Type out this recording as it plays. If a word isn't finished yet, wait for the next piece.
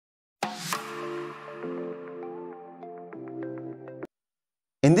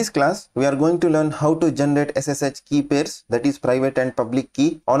In this class, we are going to learn how to generate SSH key pairs, that is private and public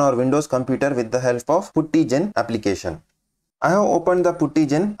key, on our Windows computer with the help of Puttygen application. I have opened the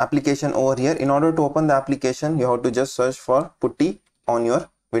Puttygen application over here. In order to open the application, you have to just search for Putty on your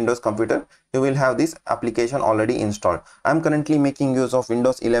Windows computer. You will have this application already installed. I am currently making use of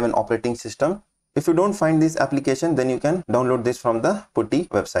Windows 11 operating system. If you don't find this application, then you can download this from the Putty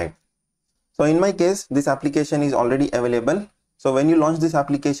website. So in my case, this application is already available. So when you launch this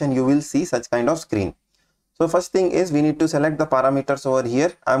application, you will see such kind of screen. So first thing is we need to select the parameters over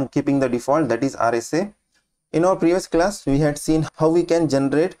here. I am keeping the default, that is RSA. In our previous class, we had seen how we can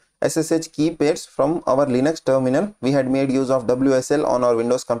generate SSH key pairs from our Linux terminal. We had made use of WSL on our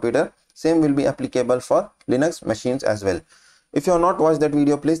Windows computer. Same will be applicable for Linux machines as well. If you have not watched that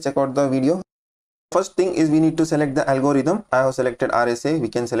video, please check out the video. First thing is we need to select the algorithm. I have selected RSA. We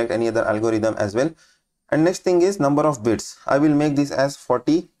can select any other algorithm as well. And next thing is number of bits. I will make this as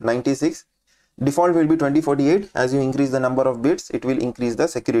 4096. Default will be 2048. As you increase the number of bits, it will increase the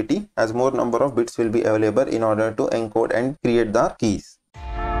security, as more number of bits will be available in order to encode and create the keys.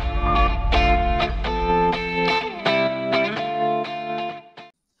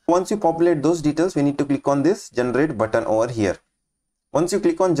 Once you populate those details, we need to click on this generate button over here. Once you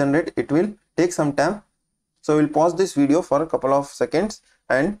click on generate, it will take some time. So we'll pause this video for a couple of seconds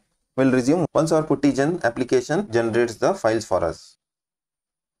and we'll resume once our Puttygen application generates the files for us.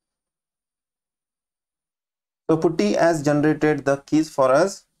 So Putty has generated the keys for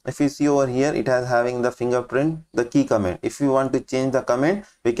us. If you see over here, it has having the fingerprint, the key command. If you want to change the command,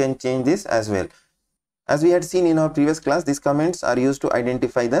 we can change this as well. As we had seen in our previous class, these commands are used to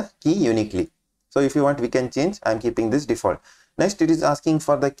identify the key uniquely. So if you want, we can change. I'm keeping this default. Next, it is asking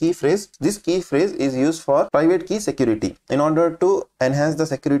for the key phrase. This key phrase is used for private key security. In order to enhance the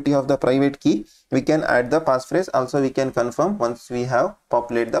security of the private key, we can add the passphrase. Also, we can confirm once we have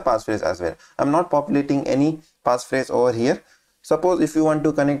populated the passphrase as well. I'm not populating any passphrase over here. Suppose if you want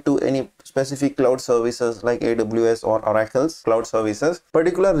to connect to any specific cloud services like AWS or Oracle's cloud services,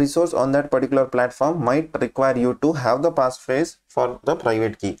 particular resource on that particular platform might require you to have the passphrase for the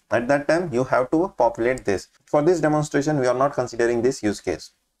private key. At that time, you have to populate this. For this demonstration, we are not considering this use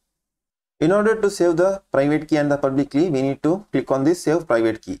case. In order to save the private key and the public key, we need to click on this save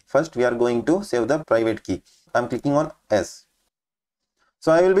private key. First, we are going to save the private key. I'm clicking on S.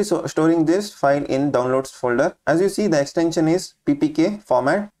 So I will be storing this file in downloads folder. As you see, the extension is ppk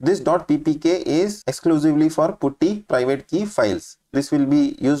format. This .ppk is exclusively for Putty private key files. This will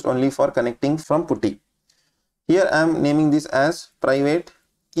be used only for connecting from Putty. Here I am naming this as private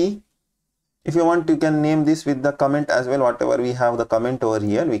key. If you want, you can name this with the comment as well. Whatever we have the comment over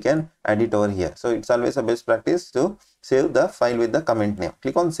here, we can add it over here. So it's always a best practice to save the file with the comment name.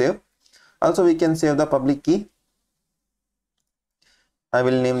 Click on save. Also, we can save the public key. I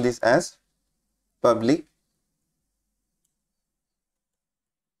will name this as public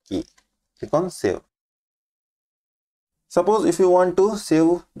key. Click on save. Suppose if you want to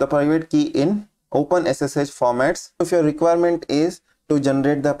save the private key in open SSH formats, if your requirement is to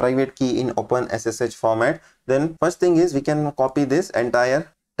generate the private key in open SSH format, then first thing is we can copy this entire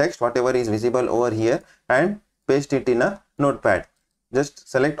text, whatever is visible over here, and paste it in a notepad. Just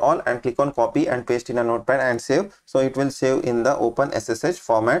select all and click on copy and paste in a notepad and save. So it will save in the open SSH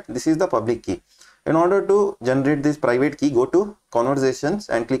format. This is the public key. In order to generate this private key, go to conversations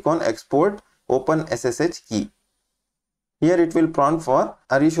and click on export open SSH key. Here it will prompt for,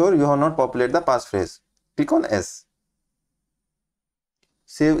 are you sure you have not populated the passphrase? Click on S.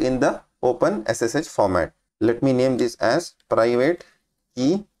 Save in the open SSH format. Let me name this as private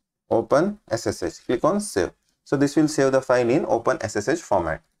key open SSH. Click on save. So this will save the file in open SSH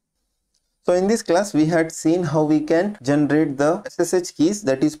format. So in this class, we had seen how we can generate the SSH keys,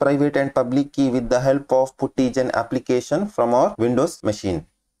 that is private and public key, with the help of Puttygen application from our Windows machine.